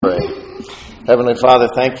Heavenly Father,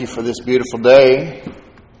 thank you for this beautiful day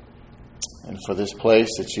and for this place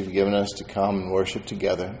that you've given us to come and worship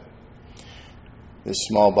together. This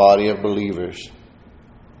small body of believers,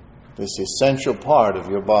 this essential part of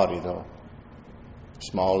your body, though,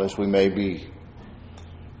 small as we may be.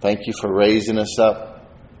 Thank you for raising us up,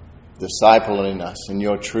 discipling us in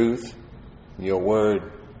your truth, in your word,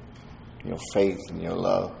 in your faith, and your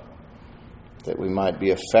love, that we might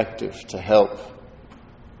be effective to help,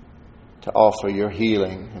 to offer your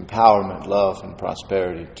healing, empowerment, love, and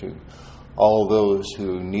prosperity to all those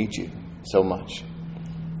who need you so much.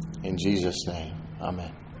 In Jesus' name,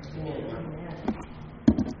 amen.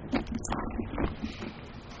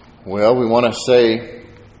 Well, we want to say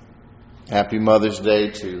Happy Mother's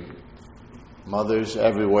Day to mothers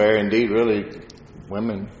everywhere, indeed, really,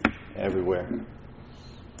 women everywhere.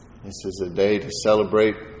 This is a day to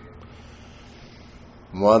celebrate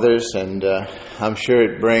mothers, and I'm sure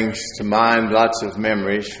it brings to mind lots of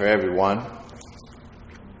memories for everyone.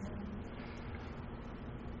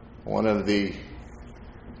 One of the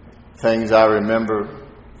things I remember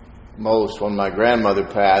most when my grandmother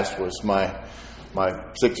passed was my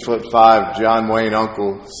 6'5" John Wayne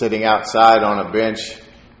uncle sitting outside on a bench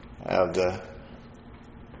of the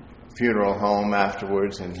funeral home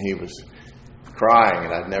afterwards, and he was crying,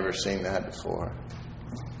 and I'd never seen that before.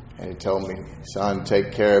 And he told me, "Son,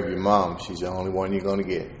 take care of your mom. She's the only one you're going to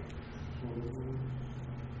get."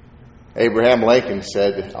 Abraham Lincoln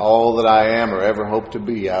said, "All that I am or ever hope to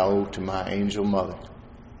be, I owe to my angel mother."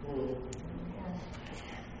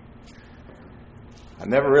 I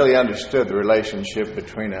never really understood the relationship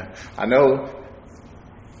between a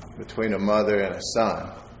mother and a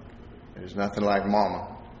son. There's nothing like mama.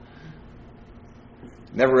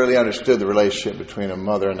 Never really understood the relationship between a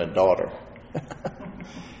mother and a daughter.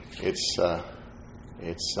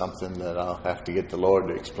 It's something that I'll have to get the Lord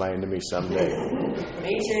to explain to me someday.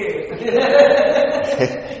 Me too.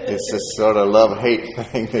 It's this sort of love-hate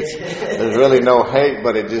thing. There's really no hate,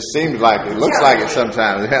 but it just seems like it looks like it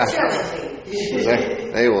sometimes.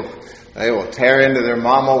 Yeah. They will tear into their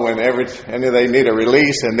mama whenever they need a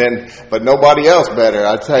release, but nobody else better.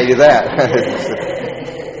 I'll tell you that.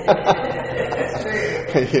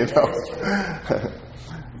 You know.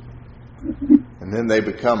 And then they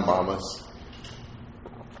become mamas,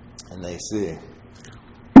 and they see.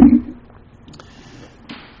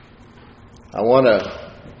 I want to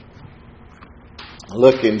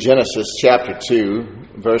look in Genesis chapter 2,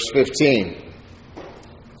 verse 15.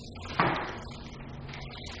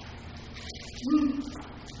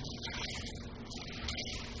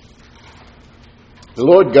 The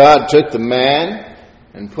Lord God took the man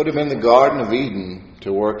and put him in the Garden of Eden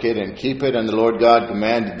to work it and keep it. And the Lord God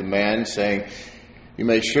commanded the man, saying, "You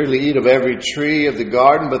may surely eat of every tree of the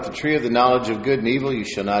garden, but the tree of the knowledge of good and evil you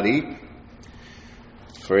shall not eat.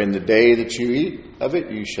 For in the day that you eat of it,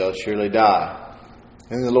 you shall surely die."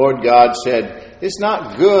 And the Lord God said, "It's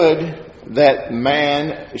not good that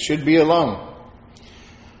man should be alone."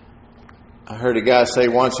 I heard a guy say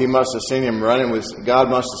once God must have seen him running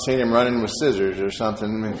with scissors or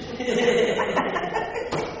something.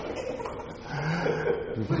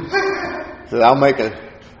 So I'll make a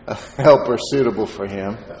helper suitable for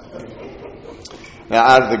him. Now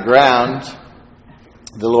out of the ground,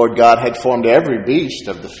 the Lord God had formed every beast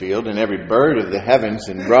of the field and every bird of the heavens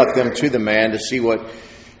and brought them to the man to see what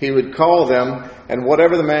he would call them. And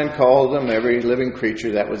whatever the man called them, every living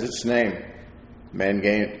creature, that was its name. Man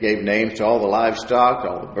gave names to all the livestock,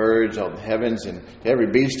 all the birds, all the heavens, and every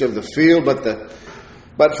beast of the field.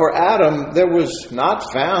 But for Adam there was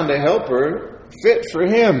not found a helper fit for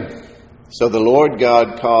him. So the Lord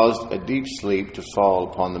God caused a deep sleep to fall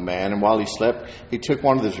upon the man, and while he slept, he took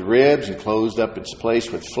one of his ribs and closed up its place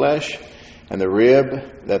with flesh. And the rib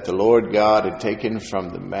that the Lord God had taken from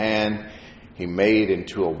the man, he made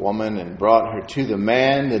into a woman and brought her to the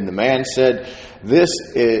man. And the man said, "This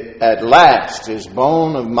at last is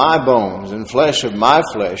bone of my bones and flesh of my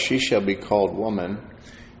flesh. She shall be called woman,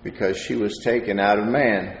 because she was taken out of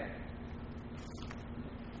man."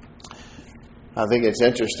 I think it's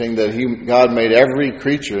interesting that God made every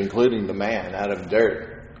creature, including the man, out of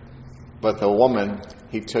dirt. But the woman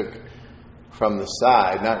he took from the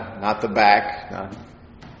side, not the back, not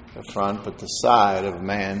the front, but the side of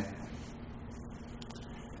man.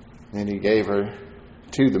 And he gave her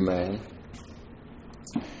to the man.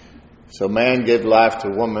 So man gave life to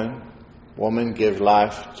woman. Woman gave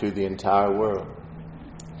life to the entire world.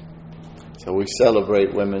 So we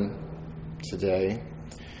celebrate women today.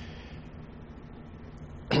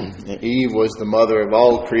 Eve was the mother of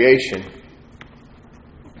all creation.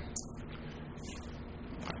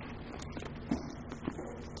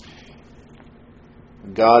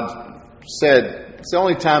 God said, it's the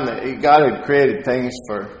only time that God had created things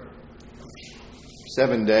for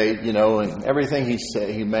 7 days, and everything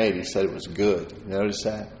He made, He said it was good. Notice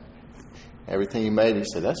that? Everything He made, He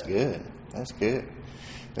said, that's good. That's good.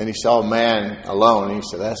 Then He saw man alone, and He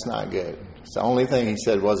said, that's not good. It's the only thing He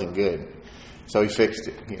said wasn't good. So He fixed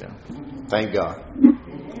it, Thank God.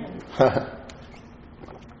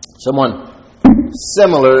 Someone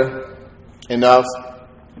similar enough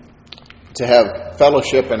to have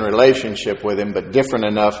fellowship and relationship with Him, but different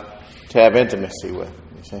enough to have intimacy with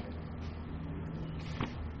Him, you see?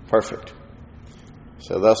 Perfect.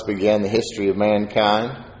 So thus began the history of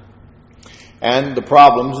mankind and the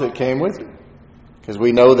problems that came with it. Because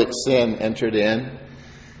we know that sin entered in,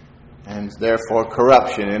 and therefore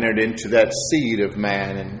corruption entered into that seed of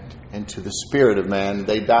man and into the spirit of man.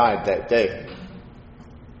 They died that day.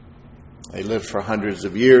 They lived for hundreds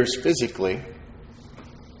of years physically,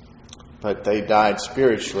 but they died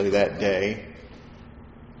spiritually that day.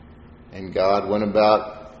 And God went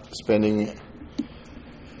about spending a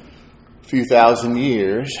few thousand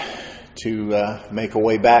years to make a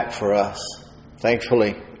way back for us,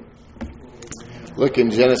 thankfully. Look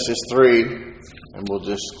in Genesis 3, and we'll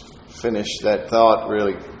just finish that thought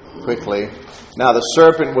really quickly. Now the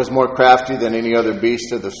serpent was more crafty than any other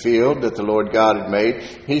beast of the field that the Lord God had made.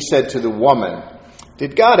 He said to the woman,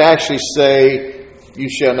 did God actually say, you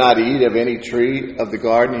shall not eat of any tree of the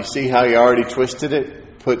garden? You see how He already twisted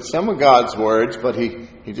it? Put some of God's words, but he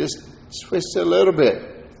just twisted a little bit.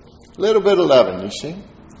 A little bit of leaven, you see?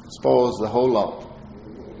 Spoils the whole lump.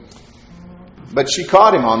 But she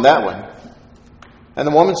caught him on that one. And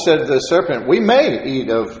the woman said to the serpent, we may eat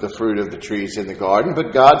of the fruit of the trees in the garden,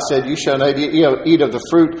 but God said, you shall not eat of the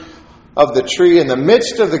fruit of the tree in the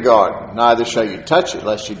midst of the garden, neither shall you touch it,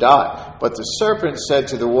 lest you die. But the serpent said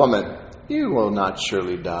to the woman, you will not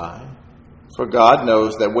surely die. For God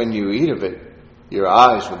knows that when you eat of it, your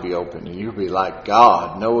eyes will be opened, and you'll be like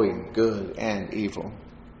God, knowing good and evil.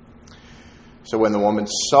 So when the woman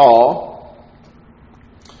saw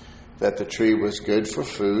that the tree was good for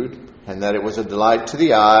food, and that it was a delight to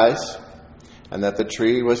the eyes, and that the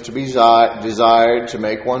tree was to be desired to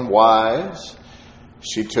make one wise,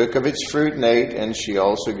 she took of its fruit and ate, and she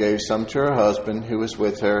also gave some to her husband who was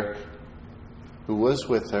with her,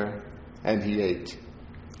 and he ate.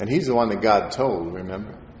 And he's the one that God told,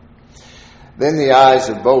 remember? Then the eyes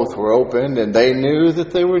of both were opened, and they knew that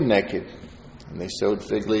they were naked. And they sewed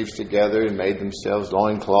fig leaves together and made themselves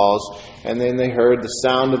loincloths. And then they heard the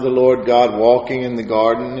sound of the Lord God walking in the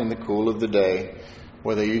garden in the cool of the day,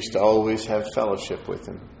 where they used to always have fellowship with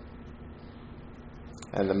Him.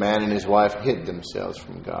 And the man and his wife hid themselves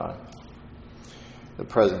from God, the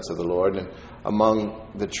presence of the Lord, and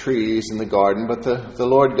among the trees in the garden. But the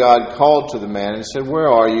Lord God called to the man and said, where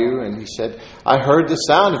are you? And he said, I heard the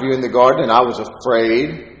sound of you in the garden, and I was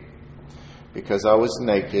afraid because I was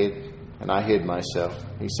naked, and I hid myself.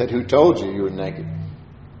 He said, who told you you were naked?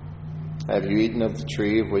 Have you eaten of the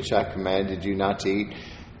tree of which I commanded you not to eat?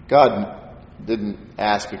 God didn't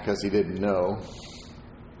ask because He didn't know.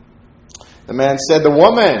 The man said, the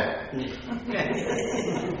woman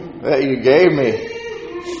that you gave me,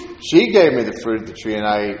 she gave me the fruit of the tree, and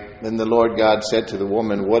I ate. Then the Lord God said to the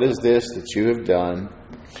woman, what is this that you have done?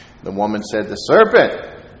 The woman said, the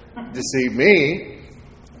serpent deceived me,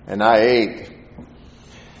 and I ate.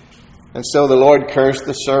 And so the Lord cursed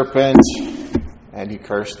the serpent, and He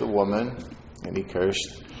cursed the woman, and He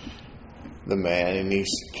cursed the man, and He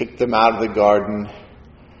kicked them out of the garden,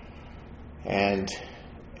 and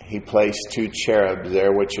He placed two cherubs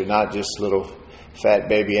there, which are not just little fat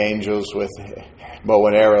baby angels with bow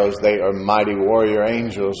and arrows. They are mighty warrior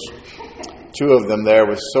angels. Two of them there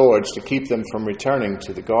with swords to keep them from returning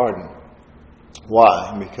to the garden.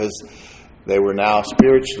 Why? Because they were now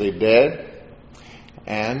spiritually dead.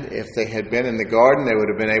 And if they had been in the garden, they would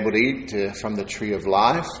have been able to eat from the tree of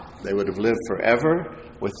life. They would have lived forever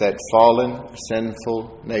with that fallen,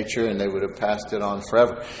 sinful nature, and they would have passed it on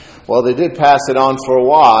forever. Well, they did pass it on for a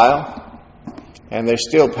while, and they're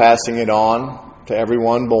still passing it on to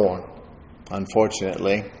everyone born,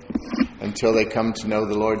 unfortunately, until they come to know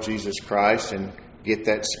the Lord Jesus Christ and get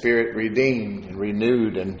that spirit redeemed and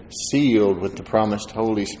renewed and sealed with the promised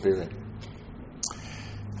Holy Spirit.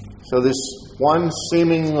 So this one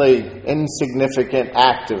seemingly insignificant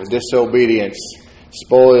act of disobedience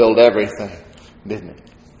spoiled everything, didn't it?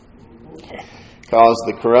 Caused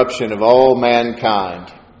the corruption of all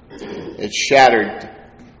mankind. It shattered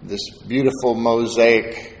this beautiful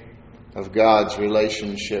mosaic of God's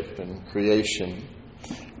relationship and creation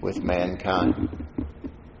with mankind.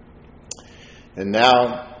 And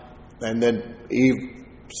then Eve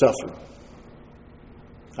suffered.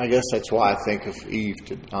 I guess that's why I think of Eve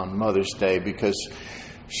on Mother's Day, because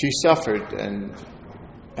she suffered,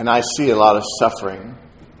 and I see a lot of suffering.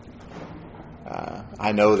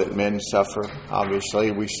 I know that men suffer.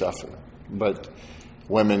 Obviously, we suffer. But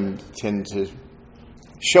women tend to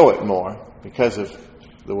show it more because of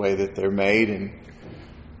the way that they're made, and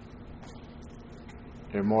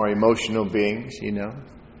they're more emotional beings,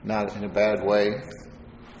 not in a bad way.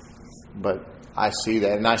 But I see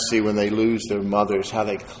that, and I see when they lose their mothers, how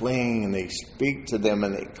they cling and they speak to them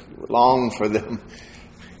and they long for them.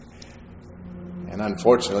 And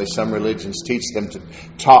unfortunately, some religions teach them to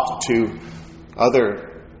talk to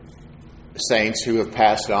other saints who have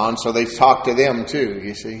passed on, so they talk to them too,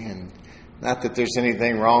 you see. And not that there's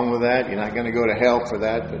anything wrong with that. You're not going to go to hell for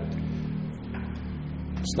that, but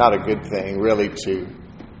it's not a good thing, really, to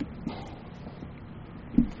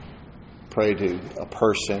pray to a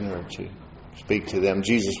person or to speak to them.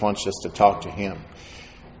 Jesus wants us to talk to Him.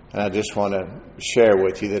 And I just want to share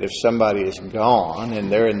with you that if somebody is gone and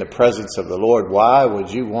they're in the presence of the Lord, why would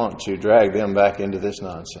you want to drag them back into this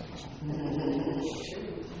nonsense?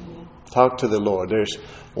 Talk to the Lord. There's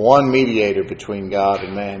one mediator between God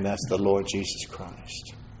and man. That's the Lord Jesus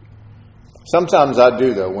Christ. Sometimes I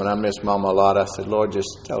do, though. When I miss Mama a lot, I said, Lord, just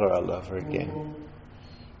tell her I love her again.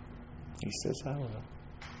 He says, I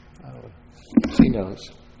will. She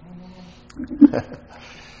knows.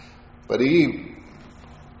 But Eve,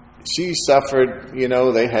 she suffered,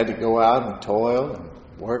 they had to go out and toil and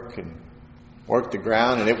work the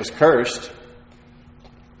ground, and it was cursed.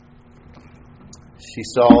 She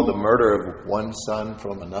saw the murder of one son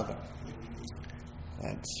from another.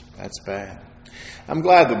 That's bad. I'm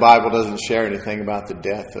glad the Bible doesn't share anything about the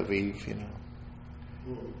death of Eve,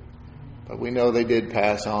 But we know they did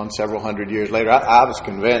pass on several hundred years later. I was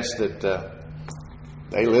convinced that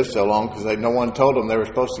they lived so long because no one told them they were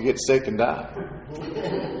supposed to get sick and die.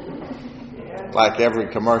 Like every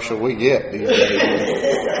commercial we get these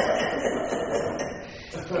days.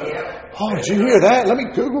 Oh, did you hear that? Let me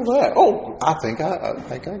Google that. Oh, I think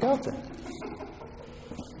I got that.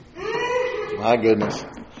 My goodness.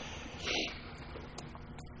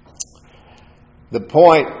 The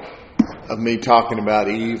point of me talking about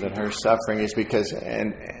Eve and her suffering is because,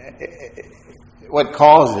 and what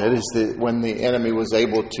caused it is that when the enemy was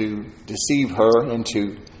able to deceive her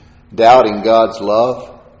into doubting God's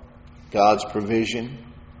love, God's provision,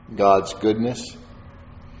 God's goodness.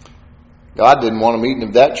 God didn't want them eating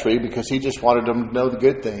of that tree because He just wanted them to know the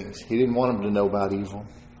good things. He didn't want them to know about evil.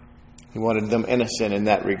 He wanted them innocent in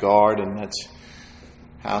that regard, and that's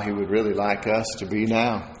how He would really like us to be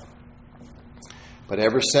now. But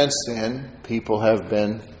ever since then, people have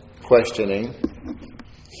been questioning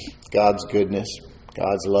God's goodness,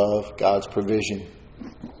 God's love, God's provision.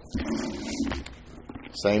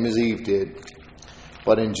 Same as Eve did.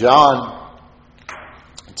 But in John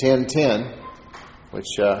 10:10,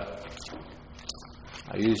 which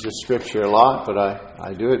I use this scripture a lot, but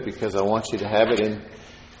I do it because I want you to have it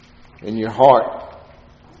in your heart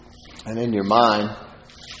and in your mind.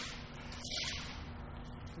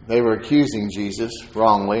 They were accusing Jesus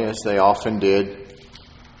wrongly, as they often did,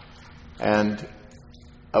 and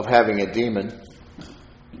of having a demon.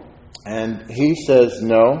 And He says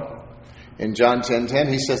no. In John 10:10,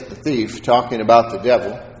 He says the thief, talking about the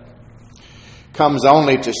devil, comes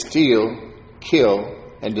only to steal, kill,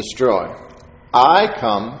 and destroy. I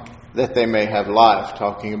come that they may have life,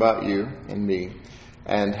 talking about you and me,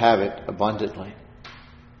 and have it abundantly.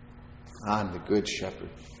 I'm the good shepherd.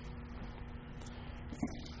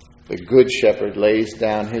 The good shepherd lays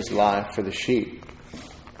down his life for the sheep.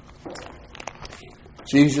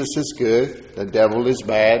 Jesus is good. The devil is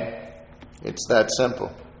bad. It's that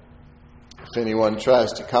simple. If anyone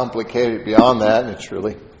tries to complicate it beyond that, it's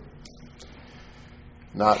really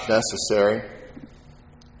not necessary.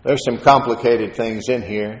 There's some complicated things in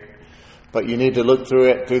here, but you need to look through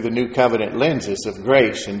it through the new covenant lenses of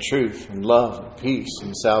grace and truth and love and peace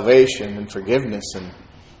and salvation and forgiveness and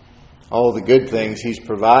all the good things He's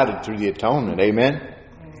provided through the atonement. Amen?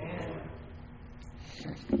 Amen.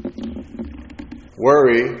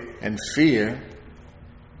 Worry and fear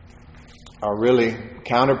are really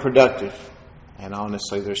counterproductive, and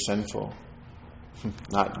honestly, they're sinful.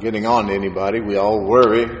 Not getting on to anybody. We all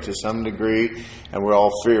worry to some degree, and we're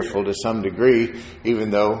all fearful to some degree,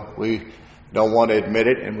 even though we don't want to admit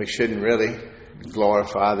it, and we shouldn't really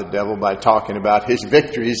glorify the devil by talking about his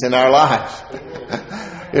victories in our lives.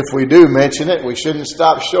 If we do mention it, we shouldn't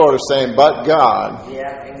stop short of saying, but God,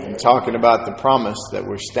 and talking about the promise that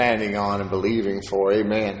we're standing on and believing for.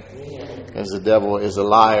 Amen. Because the devil is a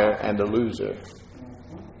liar and a loser.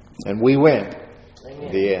 And we win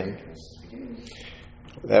in the end.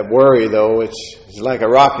 That worry, though, it's like a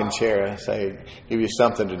rocking chair. I say, give you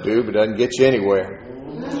something to do, but doesn't get you anywhere.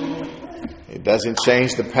 It doesn't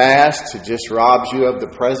change the past. It just robs you of the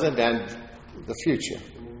present and the future.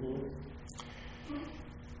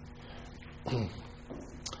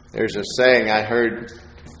 There's a saying I heard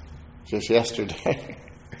just yesterday.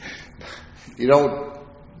 You don't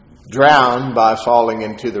drown by falling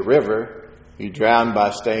into the river. You drown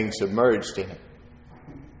by staying submerged in it.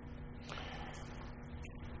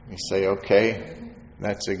 You say, okay,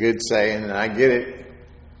 that's a good saying, and I get it.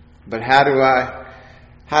 But how do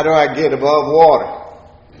I get above water?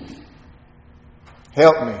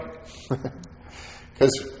 Help me.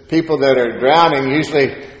 Because people that are drowning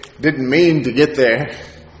usually didn't mean to get there.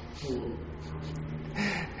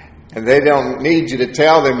 And they don't need you to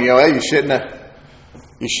tell them, hey, you shouldn't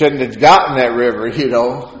have gotten that river,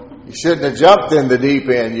 You shouldn't have jumped in the deep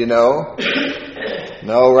end,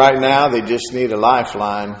 No, right now they just need a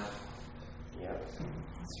lifeline.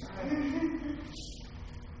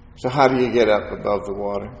 So how do you get up above the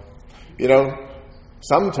water?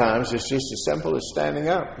 Sometimes it's just as simple as standing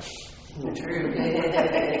up.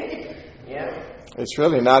 It's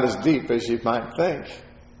really not as deep as you might think.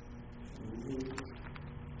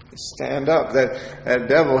 Stand up. That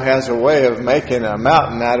devil has a way of making a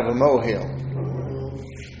mountain out of a molehill.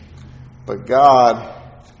 But God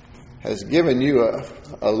has given you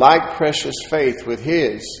a like precious faith with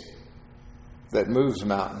His that moves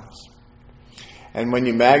mountains. And when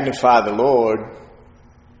you magnify the Lord,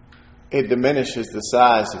 it diminishes the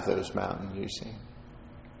size of those mountains, you see.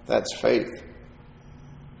 That's faith.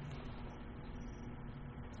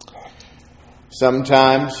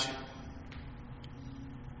 Sometimes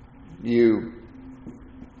you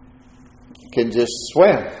can just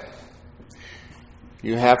swim.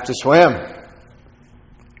 You have to swim.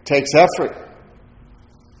 It takes effort.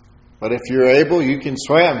 But if you're able, you can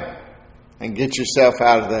swim and get yourself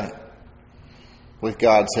out of that with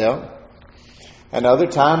God's help. And other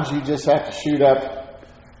times you just have to shoot up.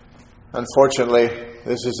 Unfortunately,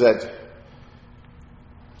 this is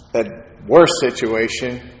that worst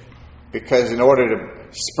situation, because in order to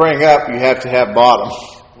spring up, you have to have bottom.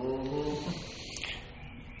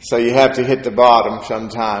 So you have to hit the bottom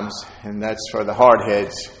sometimes, and that's for the hard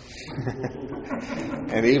heads.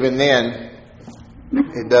 And even then,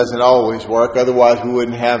 it doesn't always work. Otherwise, we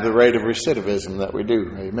wouldn't have the rate of recidivism that we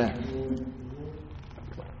do. Amen.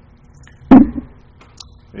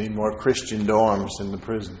 We need more Christian dorms in the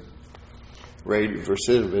prison. Rate of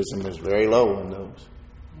recidivism is very low in those.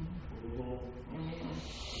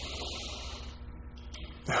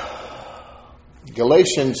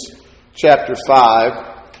 Galatians chapter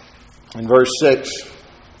 5 and verse 6.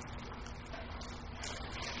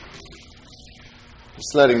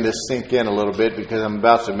 Just letting this sink in a little bit because I'm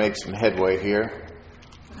about to make some headway here.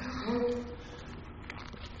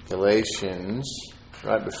 Galatians,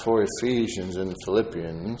 right before Ephesians and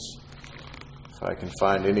Philippians, if I can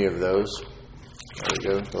find any of those.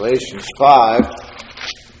 There we go. Galatians 5,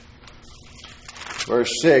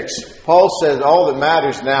 verse 6. Paul says all that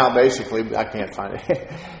matters now, basically, I can't find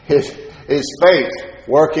it, is faith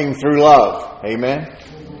working through love. Amen?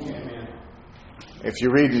 If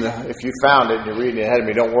you found it and you're reading it ahead of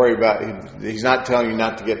me, don't worry about it. He's not telling you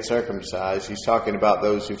not to get circumcised. He's talking about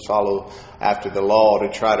those who follow after the law to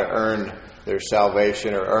try to earn their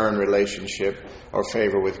salvation or earn relationship or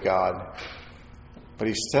favor with God. But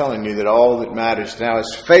he's telling you that all that matters now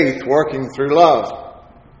is faith working through love.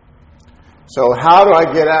 So how do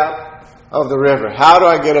I get out of the river? How do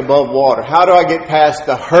I get above water? How do I get past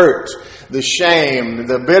the hurt, the shame,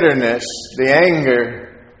 the bitterness, the anger,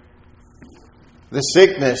 the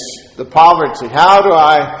sickness, the poverty? How do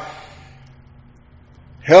I?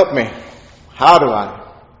 Help me. How do I?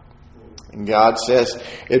 And God says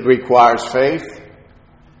it requires faith,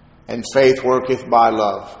 and faith worketh by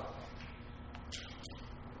love.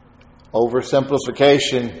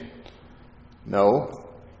 Oversimplification? No.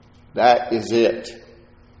 That is it.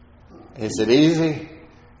 Is it easy?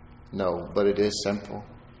 No, but it is simple.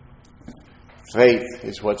 Faith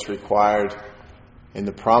is what's required in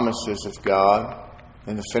the promises of God,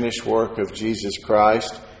 in the finished work of Jesus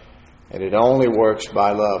Christ, and it only works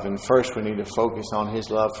by love. And first we need to focus on His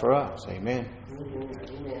love for us. Amen.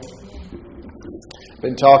 I've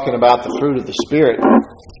been talking about the fruit of the Spirit.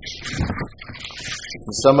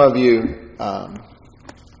 And some of you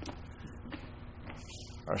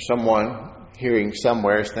or someone hearing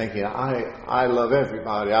somewhere is thinking, I love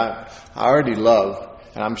everybody. I already love,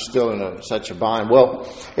 and I'm still in such a bind. Well,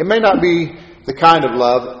 it may not be the kind of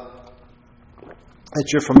love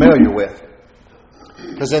that you're familiar with.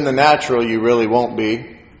 Because in the natural, you really won't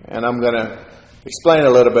be. And I'm going to explain a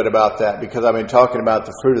little bit about that, because I've been talking about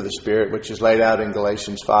the fruit of the Spirit, which is laid out in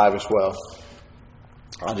Galatians 5 as well.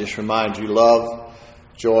 I'll just remind you: love,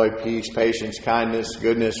 joy, peace, patience, kindness,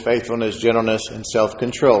 goodness, faithfulness, gentleness, and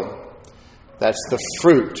self-control. That's the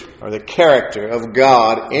fruit or the character of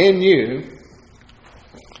God in you.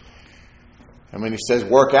 And when he says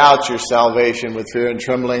work out your salvation with fear and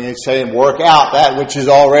trembling, he's saying work out that which is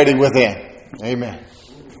already within. Amen.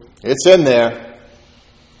 It's in there.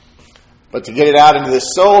 But to get it out into the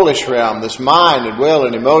soulish realm, this mind and will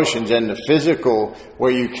and emotions, and the physical,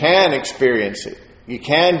 where you can experience it, you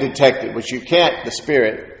can detect it, but you can't the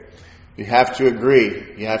Spirit. You have to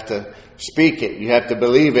agree. You have to speak it. You have to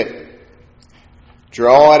believe it.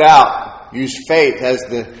 Draw it out. Use faith as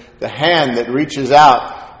the hand that reaches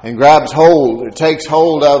out and grabs hold or takes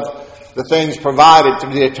hold of the things provided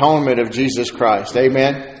through the atonement of Jesus Christ.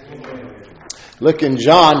 Amen? Look in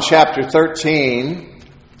John chapter 13.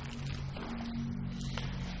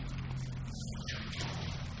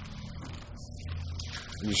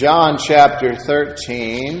 John chapter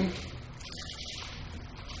 13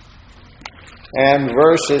 and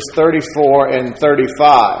verses 34 and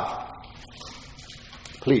 35.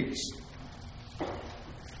 Please.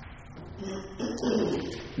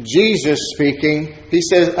 Jesus speaking, he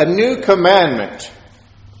says, "A new commandment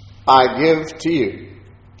I give to you,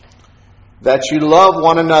 that you love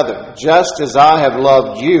one another. Just as I have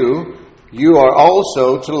loved you, you are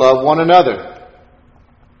also to love one another.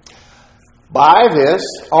 By this,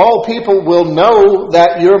 all people will know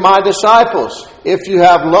that you're my disciples, if you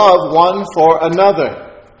have love one for another."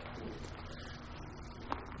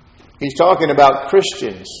 He's talking about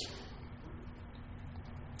Christians.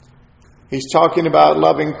 He's talking about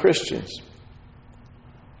loving Christians.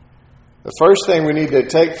 The first thing we need to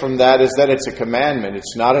take from that is that it's a commandment.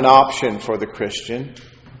 It's not an option for the Christian.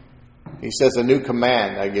 He says, "A new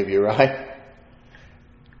command I give you," right?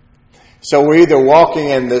 So we're either walking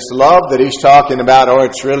in this love that he's talking about, or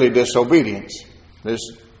it's really disobedience.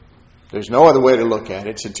 There's no other way to look at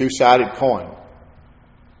it. It's a two-sided coin.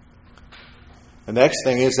 The next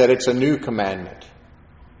thing is that it's a new commandment.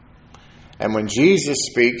 And when Jesus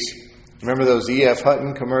speaks, remember those E.F.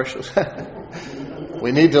 Hutton commercials?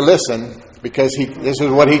 We need to listen, because this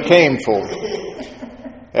is what he came for.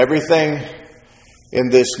 Everything in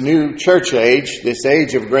this new church age, this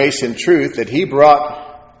age of grace and truth that he brought,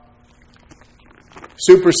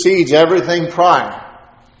 supersedes everything prior.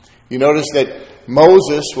 You notice that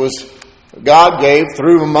God gave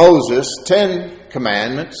through Moses 10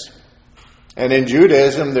 commandments. And in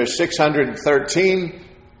Judaism, there's 613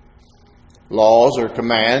 laws or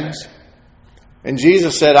commands. And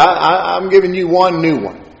Jesus said, I'm giving you one new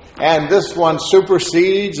one. And this one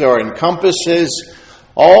supersedes or encompasses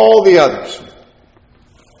all the others.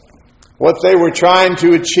 What they were trying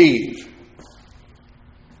to achieve.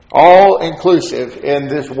 All inclusive in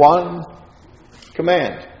this one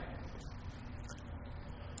command.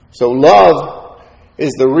 So love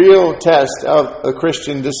is the real test of a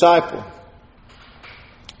Christian disciple.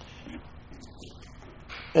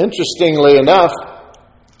 Interestingly enough,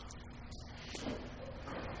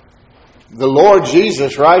 the Lord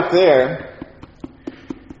Jesus right there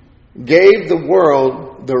gave the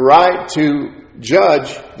world the right to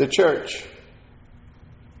judge the church.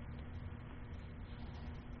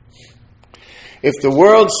 If the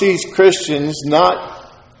world sees Christians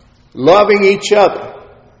not loving each other,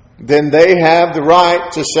 then they have the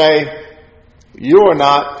right to say, "You're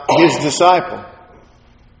not his disciple."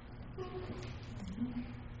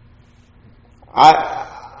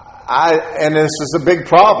 And this is a big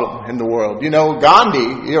problem in the world. You know,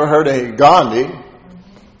 Gandhi, you ever heard of Gandhi?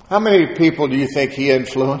 How many people do you think he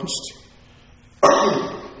influenced?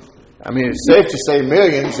 I mean, it's safe to say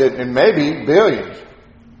millions and maybe billions.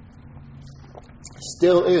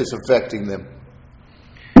 Still is affecting them.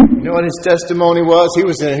 You know what his testimony was? He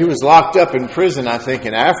was locked up in prison, I think,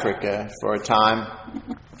 in Africa for a time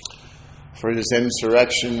for his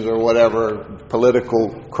insurrections or whatever political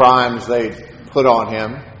crimes they put on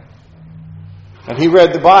him. And he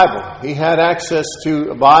read the Bible. He had access to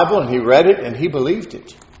a Bible, and he read it, and he believed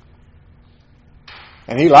it.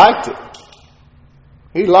 And he liked it.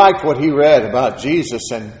 He liked what he read about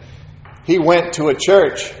Jesus, and he went to a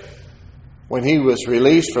church when he was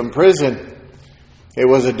released from prison. It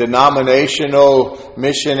was a denominational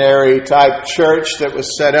missionary type church that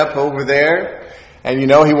was set up over there. And you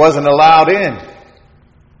know, he wasn't allowed in.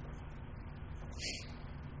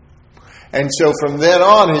 And so from then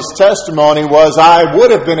on, his testimony was, "I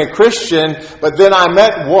would have been a Christian, but then I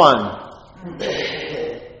met one."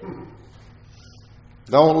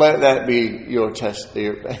 Don't let that be your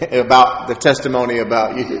about the testimony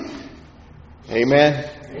about you. Amen?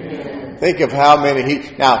 Amen. Think of how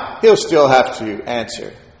many now, he'll still have to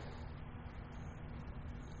answer.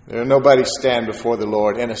 There'll nobody stand before the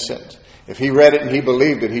Lord innocent. If he read it and he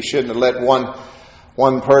believed it, he shouldn't have let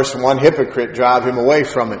one person, one hypocrite drive him away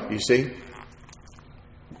from it, you see.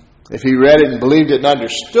 If he read it and believed it and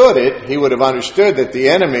understood it, he would have understood that the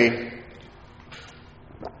enemy,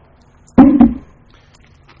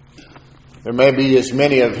 there may be as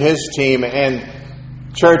many of his team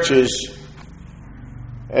and churches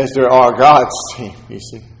as there are God's team, you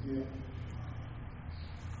see.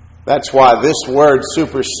 That's why this word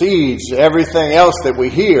supersedes everything else that we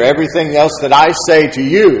hear. Everything else that I say to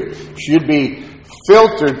you should be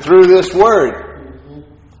filtered through this word.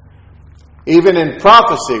 Even in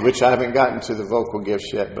prophecy, which I haven't gotten to the vocal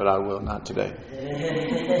gifts yet, but I will not today.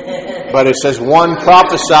 But it says one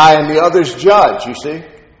prophesy and the others judge, you see.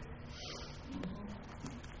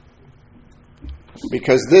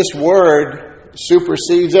 Because this word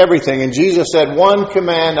supersedes everything. And Jesus said, one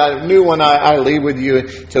command, a new one I leave with you,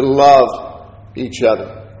 to love each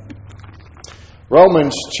other.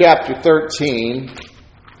 Romans chapter 13,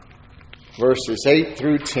 verses 8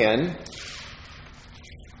 through 10.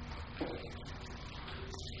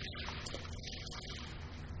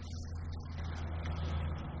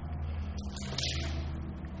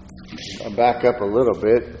 I'll back up a little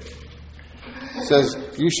bit. It says,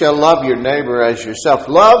 you shall love your neighbor as yourself.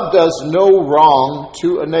 Love does no wrong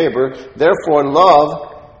to a neighbor. Therefore,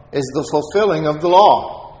 love is the fulfilling of the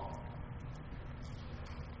law.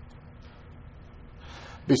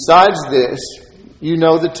 Besides this, you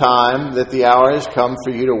know the time that the hour has come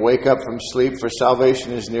for you to wake up from sleep, for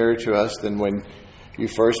salvation is nearer to us than when you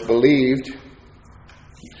first believed.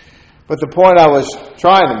 But the point I was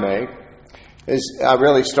trying to make is I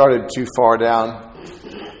really started too far down.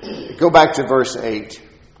 Go back to verse 8.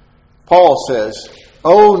 Paul says,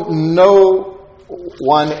 owe no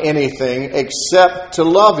one anything except to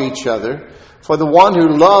love each other, for the one who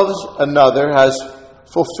loves another has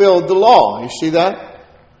fulfilled the law. You see that?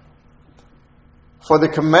 For the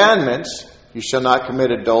commandments, you shall not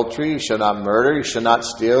commit adultery, you shall not murder, you shall not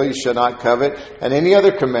steal, you shall not covet, and any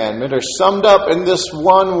other commandment are summed up in this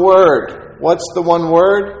one word. What's the one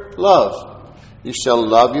word? Love. You shall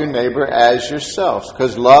love your neighbor as yourself,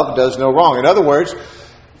 because love does no wrong. In other words,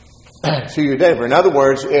 to your neighbor. In other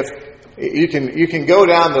words, if you can go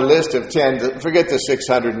down the list of 10, forget the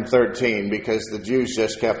 613, because the Jews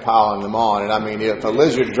just kept piling them on. And I mean, if a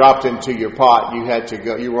lizard dropped into your pot, you had to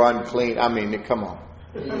go, you were unclean. I mean, come on.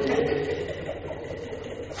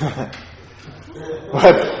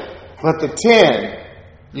 But the 10,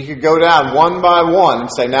 you could go down one by one and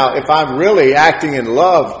say, now, if I'm really acting in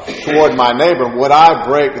love toward my neighbor, would I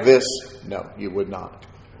break this? No, you would not.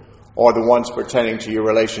 Or the ones pertaining to your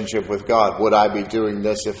relationship with God. Would I be doing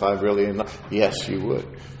this if I'm really in love? Yes, you would.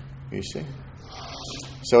 You see?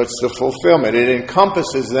 So it's the fulfillment. It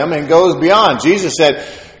encompasses them and goes beyond. Jesus said,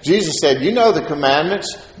 you know the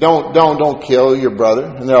commandments. Don't kill your brother.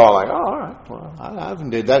 And they're all like, oh, all right. Well, I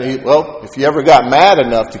haven't did that. Well, if you ever got mad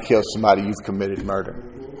enough to kill somebody, you've committed murder.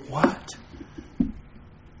 What?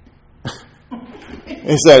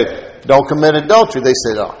 He said, don't commit adultery. They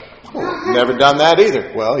said, oh, never done that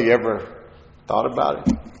either. Well, you ever thought about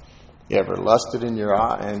it? You ever lusted in your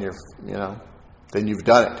eye and then you've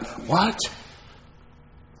done it. What?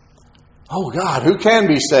 Oh God, who can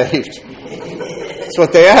be saved? That's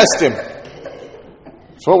what they asked him.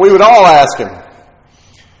 That's what we would all ask him.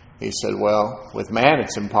 He said, well, with man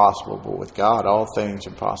it's impossible, but with God all things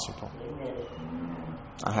are possible.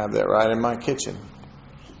 I have that right in my kitchen.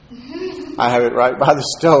 I have it right by the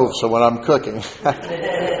stove, so when I'm cooking,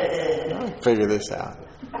 I figure this out.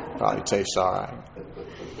 Probably tastes all right.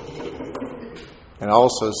 And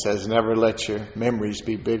also says, never let your memories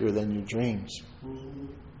be bigger than your dreams.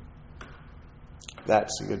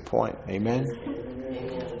 That's a good point. Amen?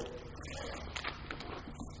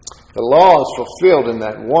 The law is fulfilled in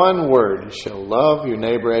that one word. You shall love your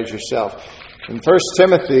neighbor as yourself. In 1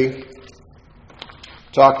 Timothy,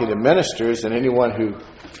 talking to ministers and anyone who,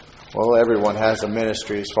 well, everyone has a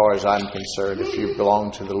ministry as far as I'm concerned if you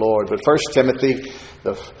belong to the Lord. But 1 Timothy,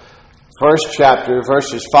 the first chapter,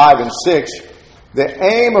 verses 5 and 6, the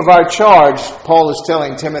aim of our charge, Paul is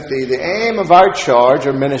telling Timothy, the aim of our charge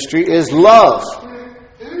or ministry is love.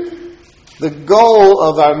 The goal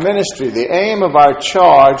of our ministry, the aim of our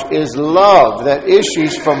charge is love that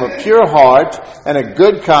issues from a pure heart and a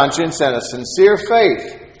good conscience and a sincere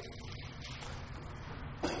faith.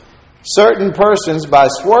 Certain persons, by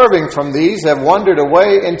swerving from these, have wandered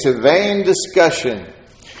away into vain discussion.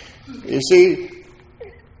 You see,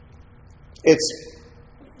 it's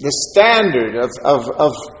the standard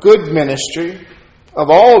of good ministry, of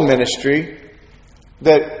all ministry,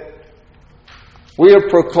 that we are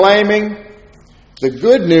proclaiming the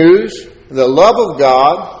good news, the love of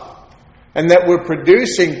God, and that we're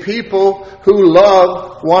producing people who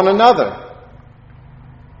love one another.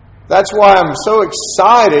 That's why I'm so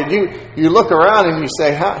excited. You look around and you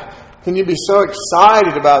say, how can you be so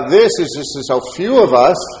excited about this? There's just so few of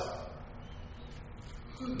us.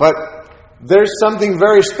 But there's something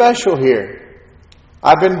very special here.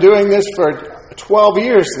 I've been doing this for 12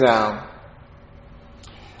 years now.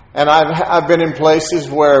 And I've been in places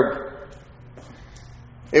where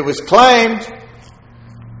it was claimed.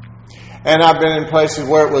 And I've been in places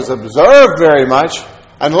where it was observed very much.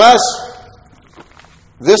 Unless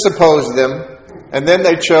this opposed them. And then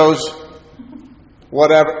they chose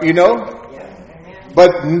whatever,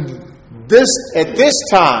 But at this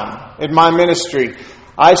time in my ministry,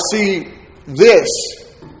 I see this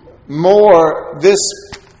more, this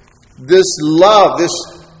love, this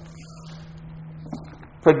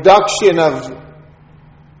production of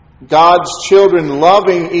God's children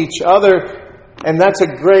loving each other, and that's a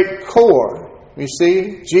great core. You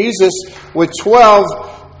see, Jesus with 12,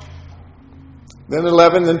 then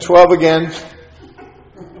 11, then 12 again,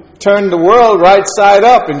 turned the world right side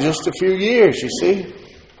up in just a few years, you see.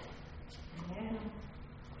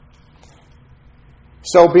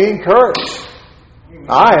 So be encouraged.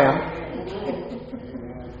 I am.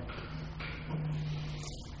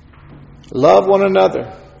 Love one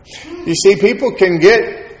another. You see, people can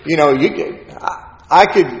get, I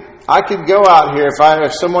could go out here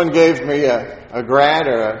if someone gave me a grant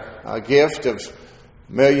or a gift of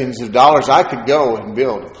millions of dollars, I could go and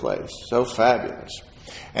build a place so fabulous.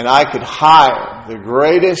 And I could hire the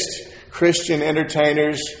greatest Christian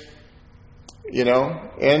entertainers, in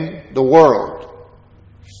the world.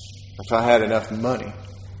 If I had enough money.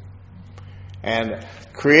 And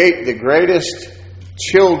create the greatest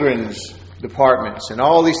children's departments and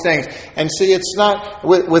all these things. And see, it's not,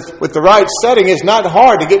 with the right setting, it's not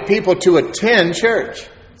hard to get people to attend church.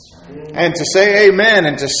 And to say amen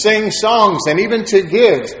and to sing songs and even to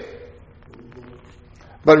give.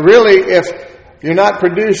 But really, if you're not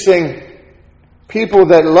producing people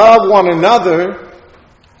that love one another,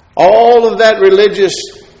 all of that religious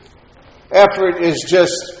effort is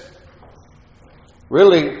just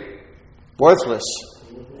really worthless.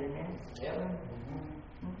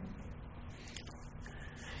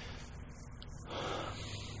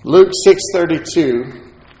 Luke 6:32.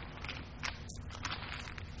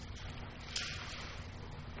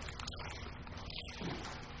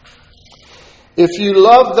 If you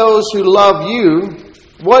love those who love you,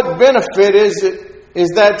 what benefit is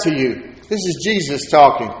that to you? This is Jesus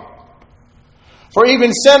talking. For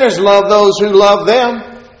even sinners love those who love them.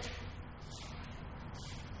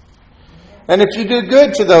 And if you do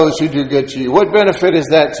good to those who do good to you, what benefit is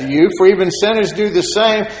that to you? For even sinners do the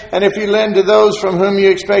same. And if you lend to those from whom you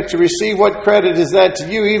expect to receive, what credit is that to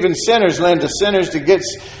you? Even sinners lend to sinners to get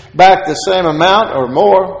back the same amount or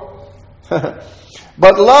more.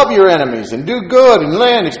 But love your enemies and do good and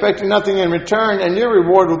lend, expecting nothing in return, and your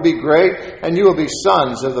reward will be great, and you will be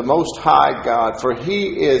sons of the Most High God. For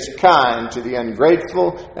He is kind to the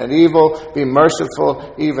ungrateful and evil. Be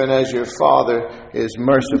merciful, even as your Father is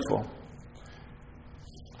merciful.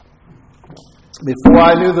 Before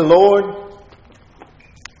I knew the Lord,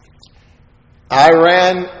 I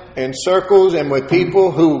ran in circles and with people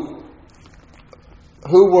who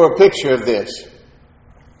were a picture of this.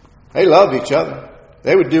 They loved each other.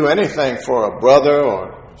 They would do anything for a brother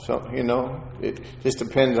or something, It just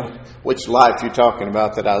depends on which life you're talking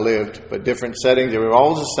about that I lived. But different settings, they were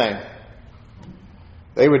always the same.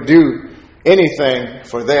 They would do anything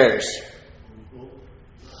for theirs.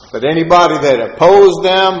 But anybody that opposed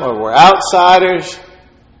them or were outsiders,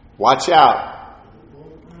 watch out.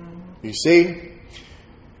 You see?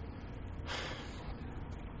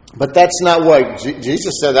 But that's not what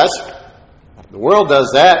Jesus said. The world does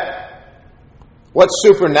that. What's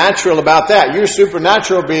supernatural about that? You're a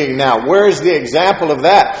supernatural being now. Where's the example of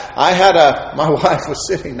that? My wife was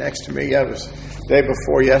sitting next to me. It was the day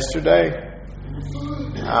before yesterday.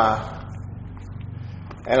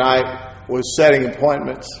 And I was setting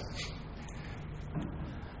appointments.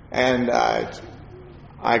 And I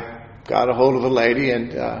got a hold of a lady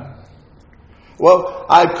and, I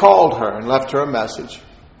called her and left her a message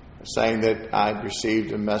saying that I'd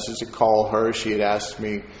received a message to call her. She had asked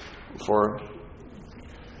me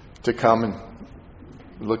to come and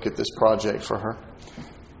look at this project for her.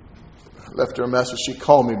 Left her a message. She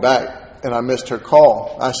called me back and I missed her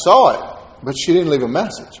call. I saw it, but she didn't leave a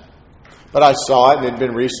message. But I saw it, and it had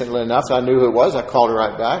been recently enough, and I knew who it was. I called her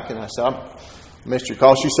right back, and I said, I missed your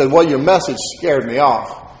call. She said, well, your message scared me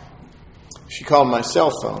off. She called my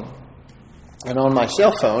cell phone. And on my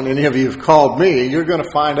cell phone, any of you who've called me, you're going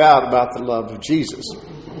to find out about the love of Jesus.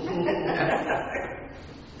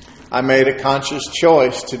 I made a conscious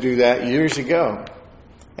choice to do that years ago.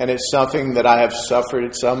 And it's something that I have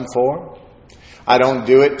suffered some for. I don't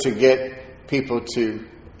do it to get people to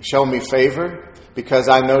show me favor, because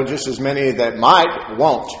I know just as many that might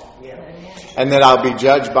won't. And that I'll be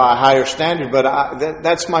judged by a higher standard. But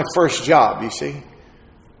that's my first job, you see.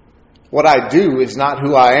 What I do is not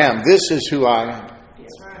who I am. This is who I am.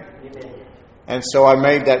 And so I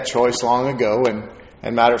made that choice long ago.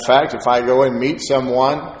 And matter of fact, if I go and meet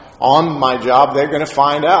someone on my job, they're going to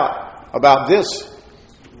find out about this.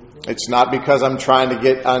 It's not because I'm trying to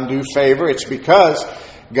get undue favor. It's because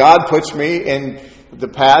God puts me in the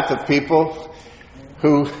path of people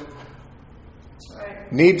who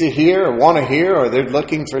need to hear or want to hear, or they're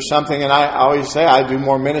looking for something. And I always say I do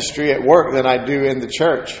more ministry at work than I do in the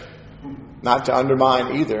church. Not to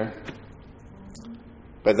undermine either.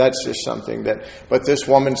 But that's just something that... But this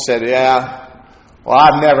woman said, yeah, well,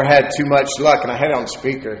 I've never had too much luck. And I had it on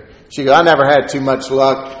speaker. She goes, I never had too much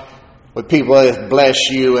luck with people that bless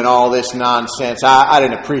you and all this nonsense. I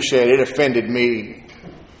didn't appreciate it. It offended me.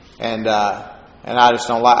 And I just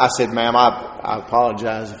don't like... I said, ma'am, I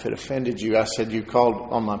apologize if it offended you. I said, you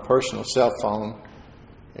called on my personal cell phone.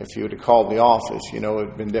 If you would have called the office, it would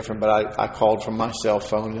have been different. But I called from my cell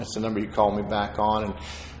phone. That's the number you called me back on. And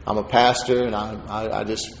I'm a pastor, and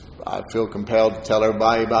I feel compelled to tell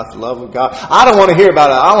everybody about the love of God. I don't want to hear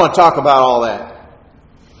about it. I don't want to talk about all that.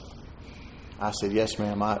 I said, yes,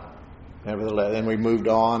 ma'am. Nevertheless, then we moved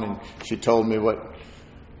on, and she told me a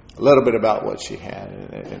little bit about what she had.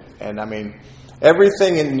 And I mean,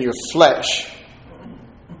 everything in your flesh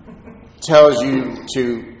tells you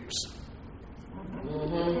to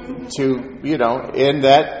end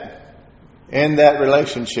that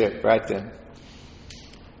relationship right then.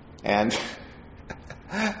 And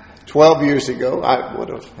 12 years ago, I would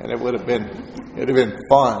have, and it would have been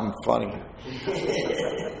funny.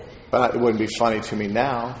 But it wouldn't be funny to me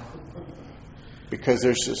now, because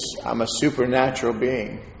I'm a supernatural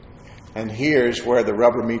being. And here's where the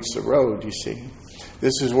rubber meets the road, you see.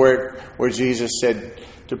 This is where Jesus said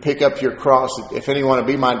to pick up your cross. If anyone want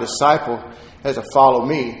to be my disciple, has to follow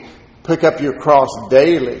me. Pick up your cross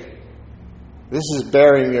daily. This is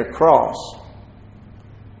bearing your cross.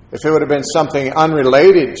 If it would have been something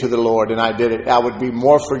unrelated to the Lord and I did it, I would be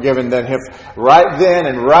more forgiven than if right then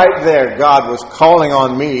and right there God was calling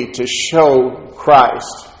on me to show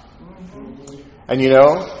Christ. And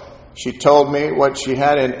she told me what she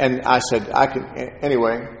had, and I said,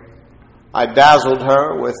 anyway, I dazzled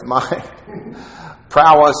her with my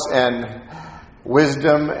prowess and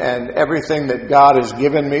wisdom and everything that God has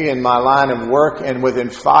given me in my line of work. And within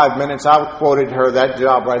 5 minutes, I quoted her that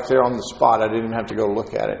job right there on the spot. I didn't even have to go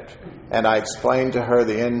look at it. And I explained to her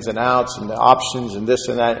the ins and outs and the options and this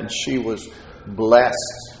and that. And she was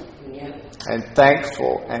blessed and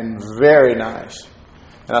thankful and very nice.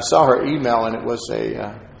 And I saw her email, and it was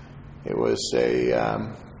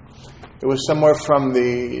somewhere from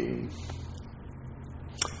the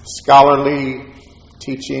scholarly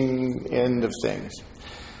teaching end of things,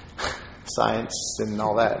 science and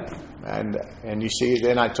all that. And you see,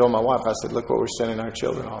 then I told my wife, I said, look what we're sending our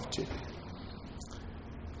children off to.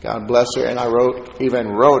 God bless her. And I even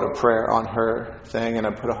wrote a prayer on her thing, and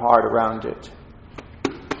I put a heart around it.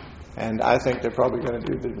 And I think they're probably going to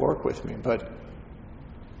do the work with me. But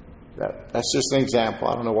that's just an example.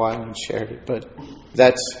 I don't know why I haven't shared it, but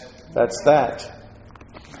that's that.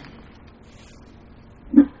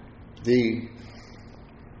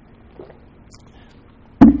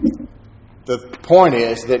 The point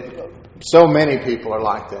is that so many people are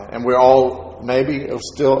like that. And we're all maybe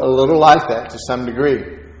still a little like that to some degree.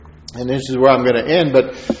 And this is where I'm going to end.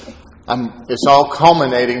 But it's all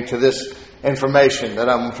culminating to this information that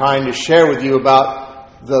I'm trying to share with you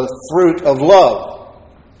about the fruit of love.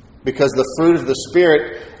 Because the fruit of the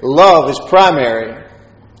Spirit, love, is primary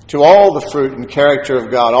to all the fruit and character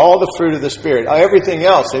of God. All the fruit of the Spirit. Everything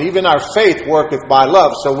else. And even our faith worketh by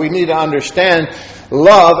love. So we need to understand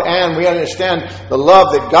love, and we understand the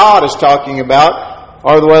love that God is talking about,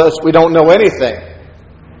 or otherwise we don't know anything.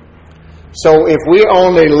 So if we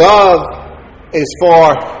only love is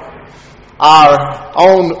for our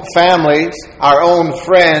own families, our own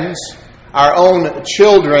friends, our own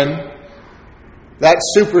children, that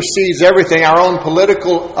supersedes everything. Our own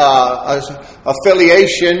political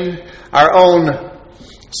affiliation, our own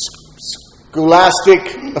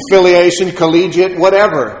scholastic affiliation, collegiate,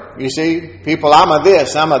 whatever. network. You see, people, I'm a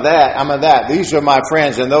this, I'm a that, I'm a that. These are my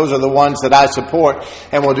friends, and those are the ones that I support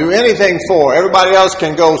and will do anything for. Everybody else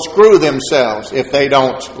can go screw themselves if they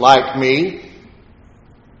don't like me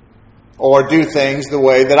or do things the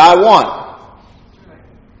way that I want.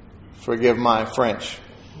 Forgive my French,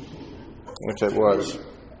 if it was.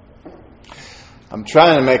 I'm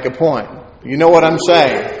trying to make a point. You know what I'm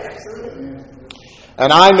saying?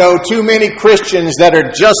 And I know too many Christians that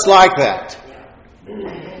are just like that.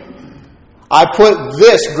 I put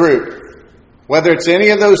this group, whether it's any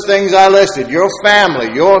of those things I listed, your family,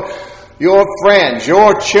 your friends,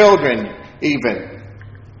 your children even,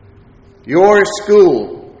 your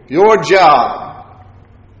school, your job,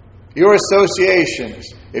 your associations.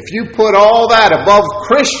 If you put all that above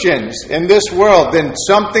Christians in this world, then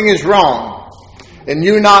something is wrong in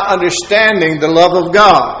you not understanding the love of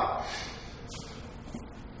God.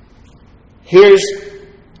 Here's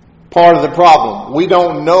part of the problem. We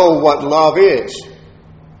don't know what love is.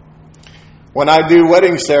 When I do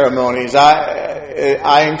wedding ceremonies,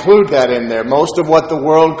 I include that in there. Most of what the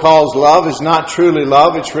world calls love is not truly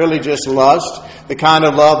love. It's really just lust. The kind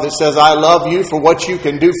of love that says, I love you for what you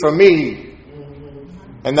can do for me.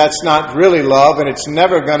 And that's not really love, and it's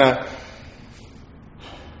never going to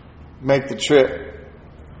make the trip.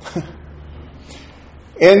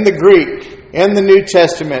 In the Greek, in the New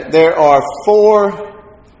Testament, there are 4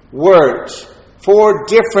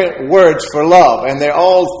 different words for love, and they're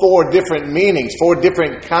all 4 different meanings, 4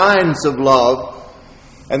 different kinds of love,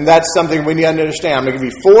 and that's something we need to understand. I'm going to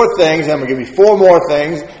give you 4 things, and I'm going to give you 4 more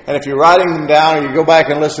things, and if you're writing them down or you go back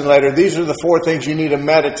and listen later, these are the 4 things you need to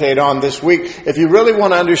meditate on this week. If you really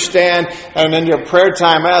want to understand, and in your prayer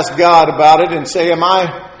time, ask God about it and say,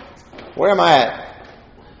 where am I at?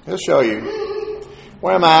 He'll show you.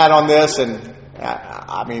 Where am I at on this? And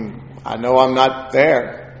I know I'm not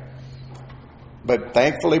there. But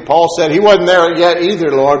thankfully, Paul said he wasn't there yet either,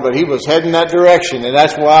 Lord, but he was heading that direction. And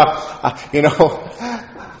that's why,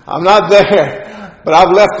 I'm not there, but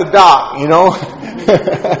I've left the dock,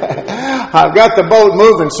 I've got the boat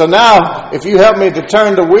moving. So now, if you help me to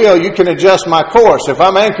turn the wheel, you can adjust my course. If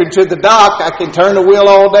I'm anchored to the dock, I can turn the wheel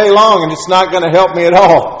all day long, and it's not going to help me at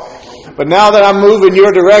all. But now that I'm moving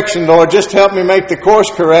your direction, Lord, just help me make the course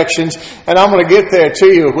corrections, and I'm going to get there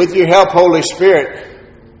to you. With your help, Holy Spirit,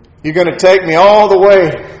 you're going to take me all the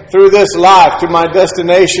way through this life to my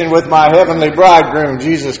destination with my heavenly bridegroom,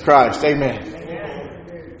 Jesus Christ. Amen.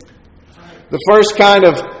 The first kind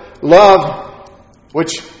of love,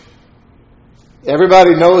 which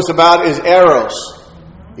everybody knows about, is eros.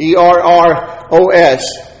 E-R-R-O-S.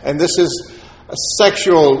 And this is a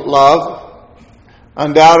sexual love.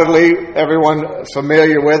 Undoubtedly, everyone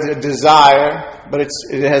familiar with a desire, but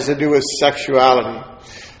it has to do with sexuality.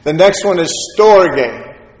 The next one is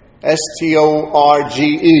storge,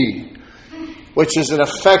 S-T-O-R-G-E, which is an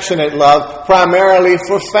affectionate love primarily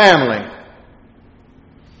for family.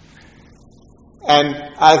 And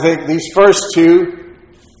I think these first 2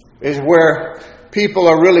 is where people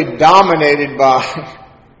are really dominated by.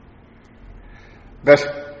 But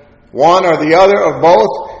one or the other or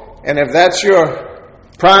both, and if that's your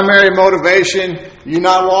primary motivation, you're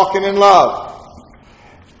not walking in love.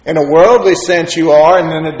 In a worldly sense you are,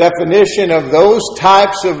 and in the definition of those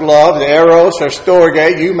types of love, the eros or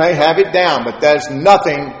storge, you may have it down, but there's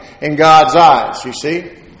nothing in God's eyes, you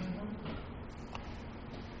see.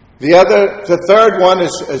 The third one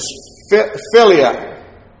is philia,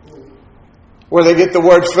 where they get the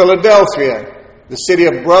word Philadelphia, the city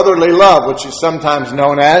of brotherly love, which is sometimes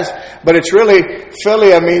known as, but it's really,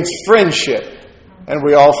 philia means friendship. And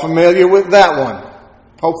we're all familiar with that one,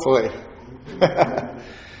 hopefully.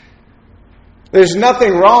 There's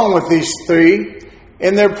nothing wrong with these 3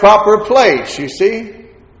 in their proper place, you see.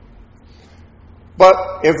 But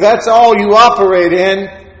if that's all you operate in,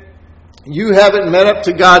 you haven't met up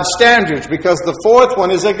to God's standards, because the 4th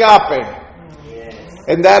one is agape. Yes.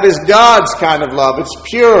 And that is God's kind of love. It's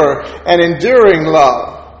pure and enduring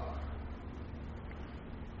love.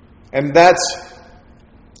 And that's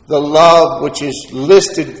the love which is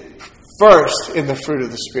listed first in the fruit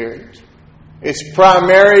of the Spirit. It's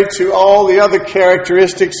primary to all the other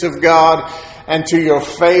characteristics of God and to your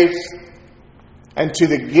faith and to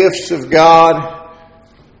the gifts of God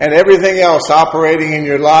and everything else operating in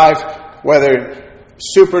your life, whether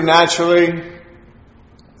supernaturally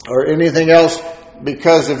or anything else,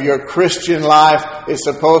 because of your Christian life, is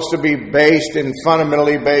supposed to be based and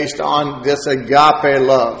fundamentally based on this agape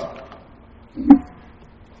love.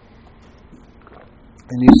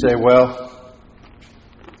 And you say, well,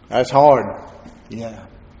 that's hard. Yeah.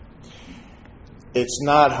 It's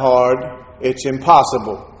not hard. It's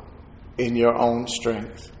impossible in your own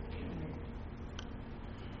strength.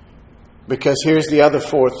 Because here's the other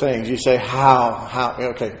four things. You say, how?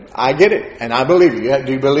 Okay, I get it, and I believe you.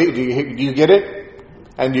 Do you believe? Do you get it?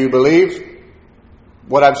 And do you believe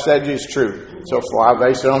what I've said is true so far? I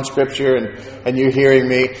base it on Scripture, and you're hearing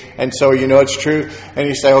me, and so you know it's true. And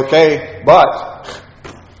you say, okay, but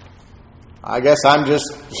I guess I'm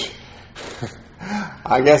just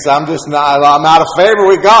not. I'm out of favor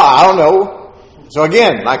with God. I don't know. So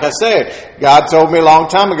again, like I said, God told me a long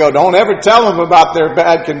time ago, don't ever tell them about their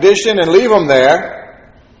bad condition and leave them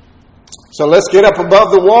there. So let's get up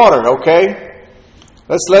above the water, okay?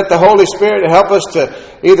 Let's let the Holy Spirit help us to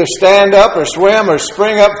either stand up or swim or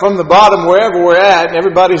spring up from the bottom wherever we're at. And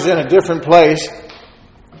everybody's in a different place.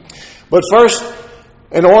 But first,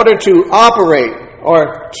 in order to operate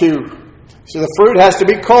so the fruit has to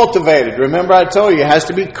be cultivated. Remember I told you, it has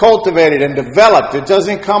to be cultivated and developed. It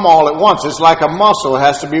doesn't come all at once. It's like a muscle. It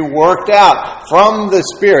has to be worked out from the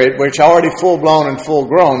Spirit, which is already full-blown and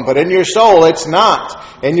full-grown. But in your soul, it's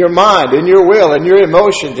not. In your mind, in your will, in your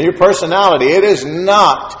emotions, in your personality, it is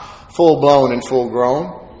not full-blown and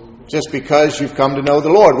full-grown. Just because you've come to know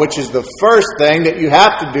the Lord, which is the first thing that you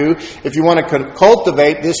have to do if you want to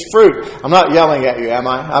cultivate this fruit. I'm not yelling at you, am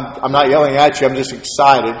I? I'm not yelling at you. I'm just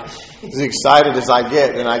excited. As excited as I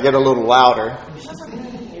get, and I get a little louder.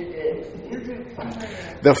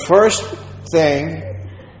 The first thing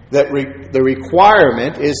the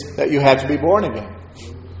requirement is that you have to be born again.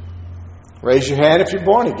 Raise your hand if you're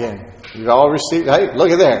born again. You've all received. Hey, look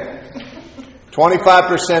at there.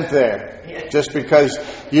 25% there. Just because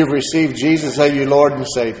you've received Jesus as your Lord and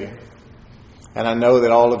Savior. And I know that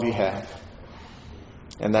all of you have.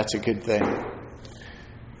 And that's a good thing.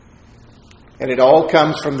 And it all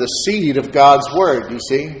comes from the seed of God's Word, you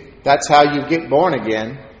see. That's how you get born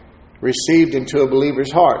again, received into a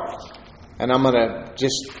believer's heart. And I'm going to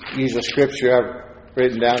just use a scripture I've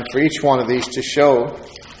written down for each one of these to show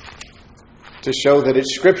that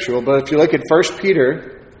it's scriptural. But if you look at 1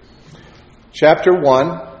 Peter chapter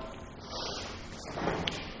 1,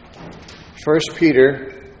 1 Peter,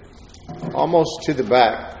 almost to the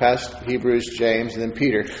back, past Hebrews, James, and then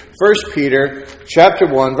Peter. 1 Peter, chapter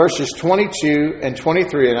 1, verses 22 and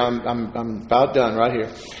 23, and I'm about done right here.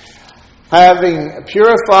 Having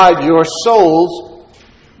purified your souls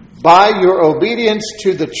by your obedience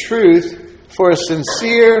to the truth for a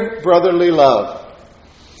sincere brotherly love.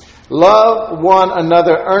 Love one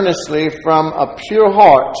another earnestly from a pure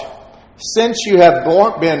heart, since you have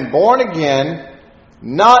been born again,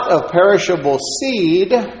 not of perishable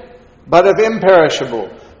seed, but of imperishable,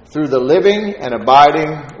 through the living and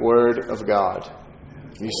abiding Word of God.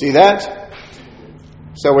 You see that?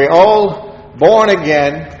 So we all born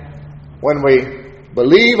again when we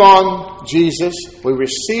believe on Jesus. We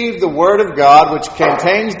receive the Word of God, which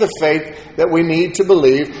contains the faith that we need to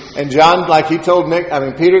believe. And John, like he told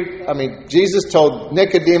Jesus told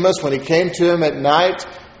Nicodemus when he came to him at night,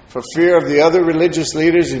 for fear of the other religious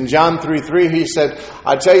leaders, in John 3:3, he said,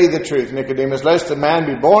 I tell you the truth, Nicodemus, lest a man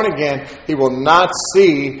be born again, he will not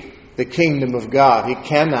see the kingdom of God. He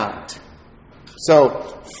cannot.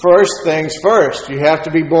 So, first things first, you have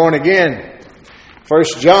to be born again. 1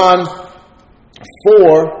 John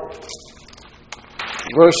 4,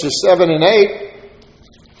 verses 7 and 8.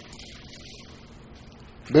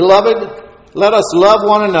 Beloved, let us love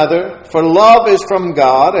one another, for love is from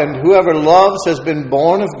God, and whoever loves has been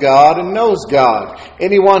born of God and knows God.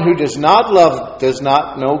 Anyone who does not love does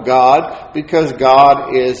not know God, because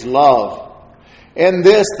God is love. In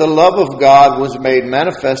this, the love of God was made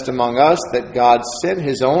manifest among us, that God sent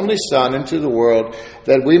His only Son into the world,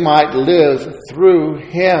 that we might live through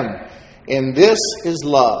Him. In this is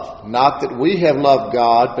love, not that we have loved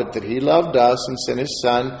God, but that He loved us and sent His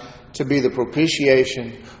Son to be the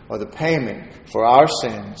propitiation or the payment for our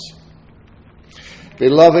sins.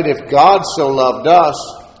 Beloved, if God so loved us,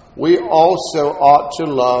 we also ought to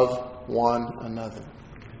love one another.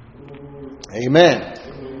 Amen.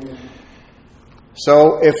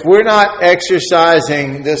 So if we're not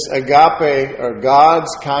exercising this agape or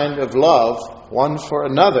God's kind of love, one for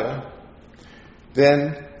another,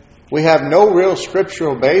 then we have no real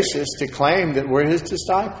scriptural basis to claim that we're His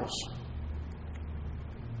disciples.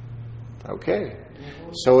 Okay.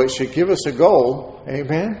 So it should give us a goal.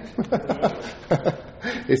 Amen?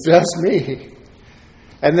 It's just me.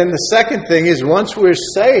 And then the second thing is once we're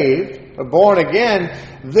saved or born again,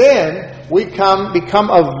 then we become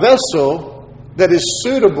a vessel that is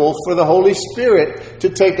suitable for the Holy Spirit to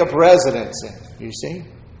take up residence in. You see?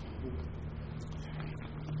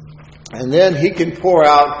 And then He can pour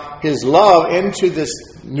out His love into this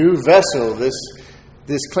new vessel,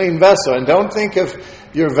 this clean vessel. And don't think of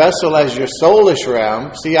your vessel as your soulish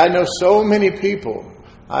realm. See, I know so many people.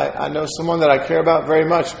 I know someone that I care about very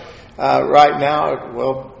much right now,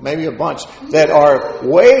 well, maybe a bunch, that are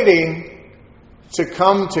waiting to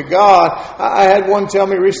come to God. I had one tell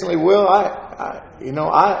me recently, Will, I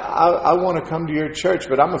want to come to your church,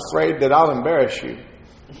 but I'm afraid that I'll embarrass you.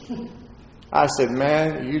 I said,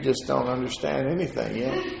 man, you just don't understand anything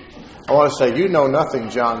yet. I want to say, you know nothing,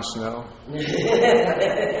 Jon Snow.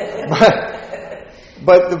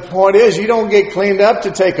 But the point is, you don't get cleaned up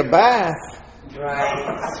to take a bath.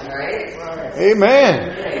 Right.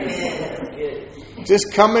 Amen.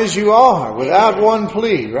 Just come as you are, without one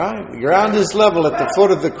plea, right? Ground is level at the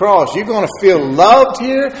foot of the cross. You're going to feel loved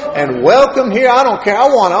here and welcome here. I don't care. I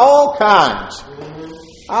want all kinds.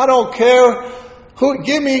 I don't care who.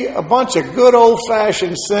 Give me a bunch of good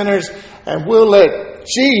old-fashioned sinners, and we'll let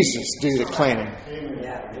Jesus do the cleaning.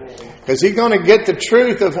 Because He's going to get the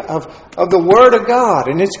truth of the Word of God,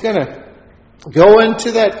 and it's going to go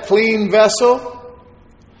into that clean vessel,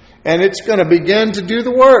 and it's going to begin to do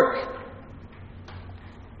the work.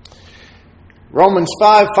 Romans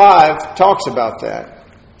 5:5 talks about that.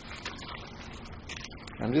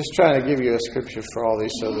 I'm just trying to give you a scripture for all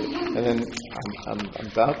these, and then I'm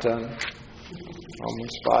about done.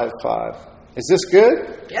 Romans 5:5. Is this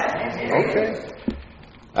good? Yeah. Okay.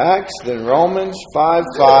 Acts, then Romans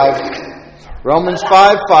 5:5. Romans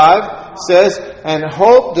 5:5 says, and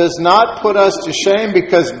hope does not put us to shame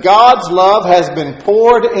because God's love has been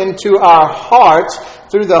poured into our hearts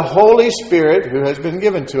through the Holy Spirit who has been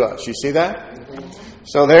given to us. You see that?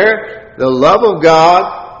 So there, the love of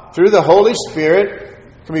God through the Holy Spirit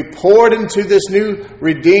can be poured into this new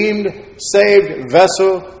redeemed, saved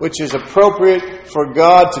vessel, which is appropriate for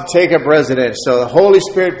God to take up residence. So the Holy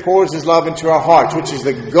Spirit pours His love into our hearts, which is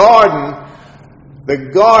the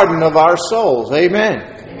garden of our souls. Amen.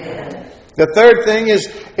 The third thing is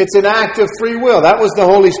it's an act of free will. That was the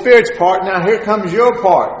Holy Spirit's part. Now here comes your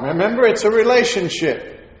part. Remember, it's a relationship.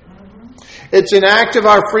 It's an act of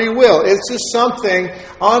our free will. It's just something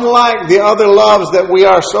unlike the other loves that we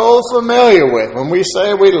are so familiar with. When we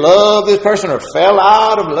say we love this person or fell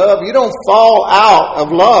out of love, you don't fall out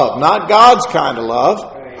of love. Not God's kind of love.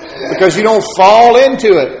 Because you don't fall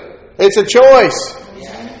into it. It's a choice.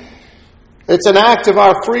 It's an act of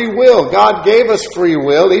our free will. God gave us free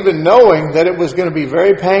will, even knowing that it was going to be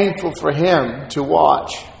very painful for Him to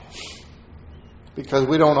watch. Because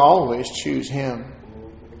we don't always choose Him.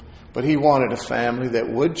 But He wanted a family that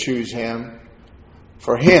would choose Him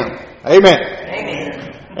for Him. Amen.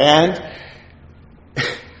 And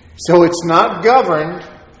so it's not governed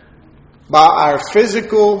by our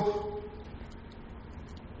physical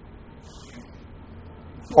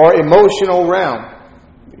or emotional realm.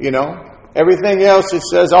 You know, everything else it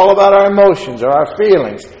says all about our emotions or our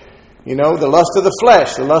feelings. You know, the lust of the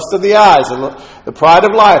flesh, the lust of the eyes, the pride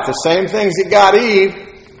of life, the same things that got Eve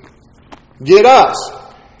get us.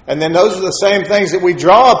 And then those are the same things that we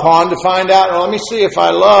draw upon to find out, well, let me see if I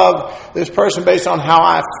love this person based on how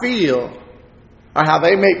I feel or how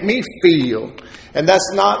they make me feel. And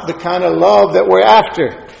that's not the kind of love that we're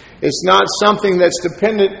after. It's not something that's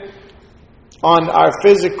dependent on our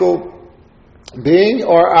physical being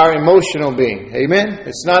or our emotional being. Amen?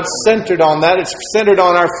 It's not centered on that. It's centered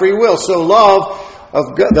on our free will. So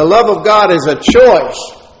the love of God is a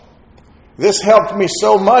choice. This helped me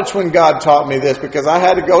so much when God taught me this, because I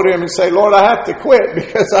had to go to Him and say, Lord, I have to quit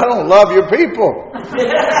because I don't love your people.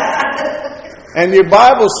 And your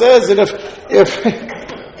Bible says that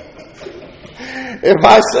if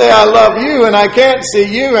I say I love you and I can't see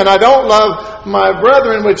you and I don't love my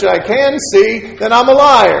brethren, which I can see, then I'm a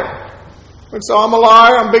liar. And so I'm a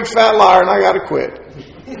liar, I'm a big fat liar, and I got to quit.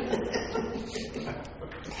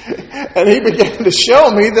 And He began to show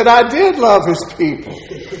me that I did love His people.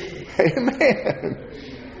 Amen.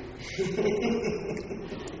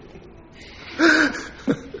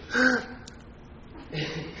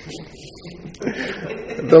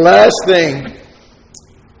 The last thing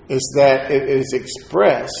is that it is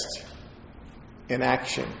expressed in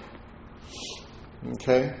action.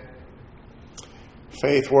 Okay?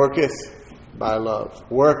 Faith worketh by love.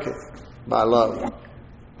 Worketh by love.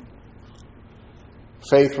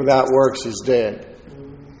 Faith without works is dead.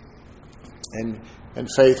 And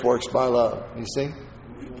faith works by love. You see?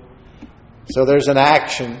 So there's an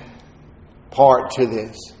action part to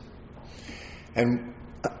this. And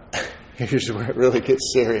here's where it really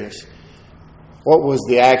gets serious. What was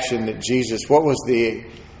the action that what was the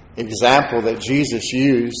example that Jesus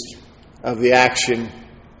used of the action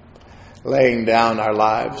laying down our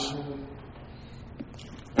lives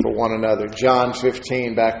for one another? John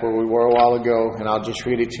 15, back where we were a while ago, and I'll just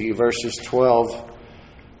read it to you, verses 12.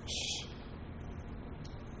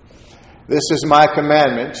 This is my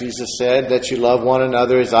commandment, Jesus said, that you love one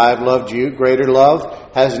another as I have loved you. Greater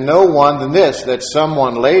love has no one than this, that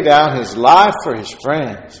someone lay down his life for his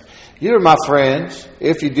friends. You are my friends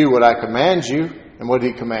if you do what I command you. And what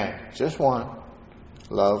did he command? Just one.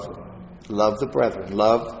 Love the brethren.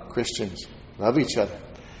 Love Christians. Love each other.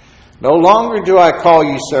 No longer do I call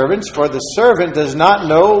you servants, for the servant does not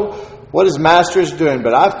know what his master is doing,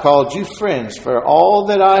 but I've called you friends, for all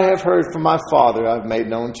that I have heard from my Father I've made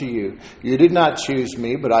known to you. You did not choose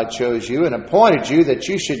me, but I chose you and appointed you that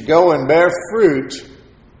you should go and bear fruit,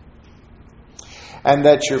 and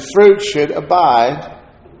that your fruit should abide,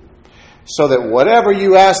 so that whatever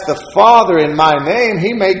you ask the Father in my name,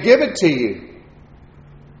 he may give it to you.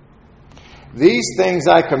 These things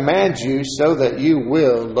I command you so that you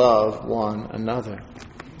will love one another.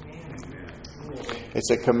 It's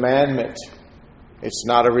a commandment. It's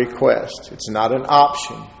not a request. It's not an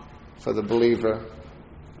option for the believer.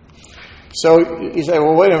 So you say,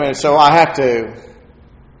 well, wait a minute. So I have to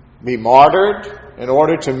be martyred in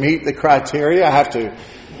order to meet the criteria? I have to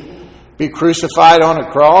be crucified on a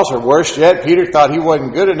cross? Or worse yet, Peter thought he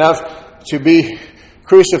wasn't good enough to be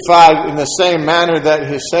crucified in the same manner that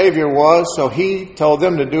his Savior was, so he told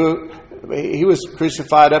them to do it. He was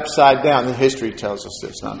crucified upside down. The history tells us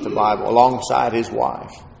this, not the Bible, alongside his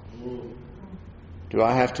wife. Do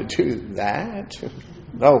I have to do that?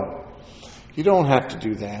 No. You don't have to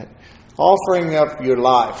do that. Offering up your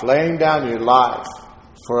life, laying down your life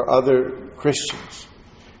for other Christians,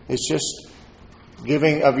 it's just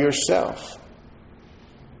giving of yourself,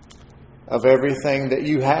 of everything that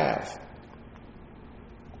you have.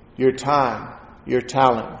 Your time, your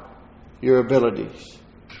talent, your abilities,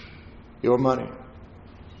 your money.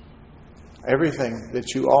 Everything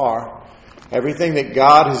that you are, everything that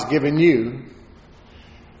God has given you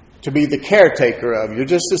to be the caretaker of. You're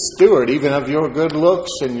just a steward even of your good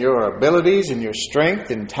looks and your abilities and your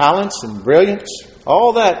strength and talents and brilliance.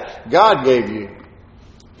 All that God gave you.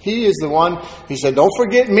 He is the one, he said, don't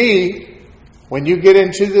forget me. When you get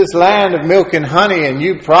into this land of milk and honey and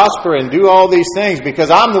you prosper and do all these things, because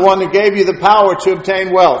I'm the one that gave you the power to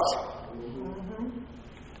obtain wealth.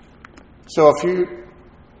 So if you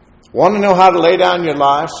want to know how to lay down your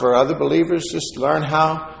life for other believers, just learn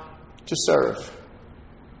how to serve.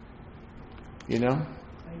 You know?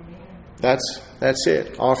 That's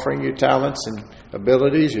it. Offering your talents and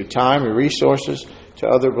abilities, your time, your resources to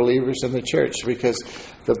other believers in the church. Because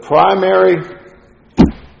the primary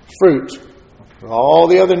fruit, all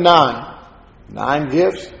the other 9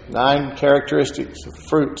 gifts, 9 characteristics of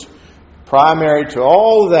fruit, primary to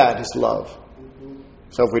all of that is love.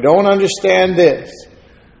 So if we don't understand this,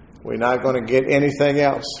 we're not going to get anything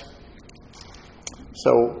else.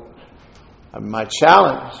 So my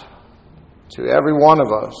challenge to every one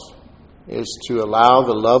of us is to allow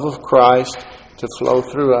the love of Christ to flow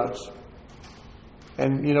through us.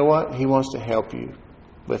 And you know what? He wants to help you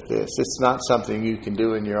with this. It's not something you can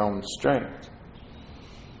do in your own strength.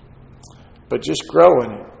 But just grow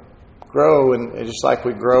in it. Grow, and just like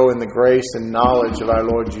we grow in the grace and knowledge of our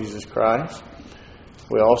Lord Jesus Christ,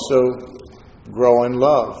 we also grow in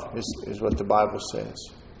love, is what the Bible says.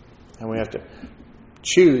 And we have to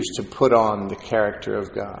choose to put on the character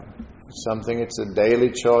of God. It's a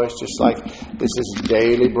daily choice, just like this is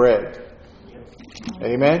daily bread.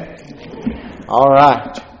 Amen? All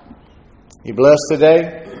right. You blessed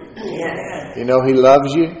today? Yes. You know He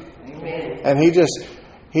loves you? Amen. And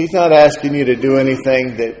He's not asking you to do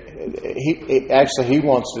anything that He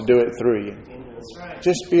wants to do it through you. That's right.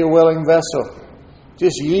 Just be a willing vessel.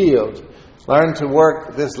 Just yield. Learn to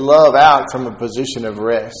work this love out from a position of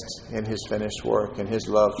rest in His finished work and His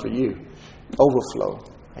love for you. Overflow.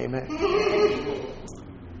 Amen.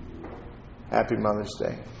 Happy Mother's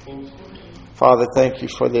Day. Father, thank you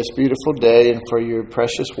for this beautiful day and for your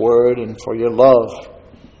precious word and for your love.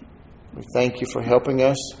 We thank you for helping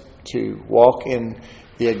us to walk in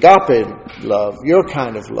the agape love, your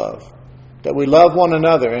kind of love, that we love one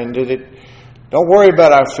another and don't worry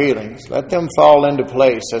about our feelings. Let them fall into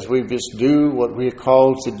place as we just do what we are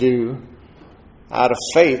called to do out of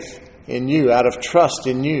faith in you, out of trust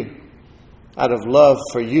in you, out of love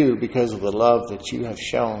for you because of the love that you have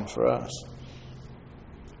shown for us.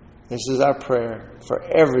 This is our prayer for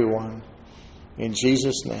everyone. In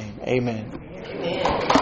Jesus' name, amen. Amen.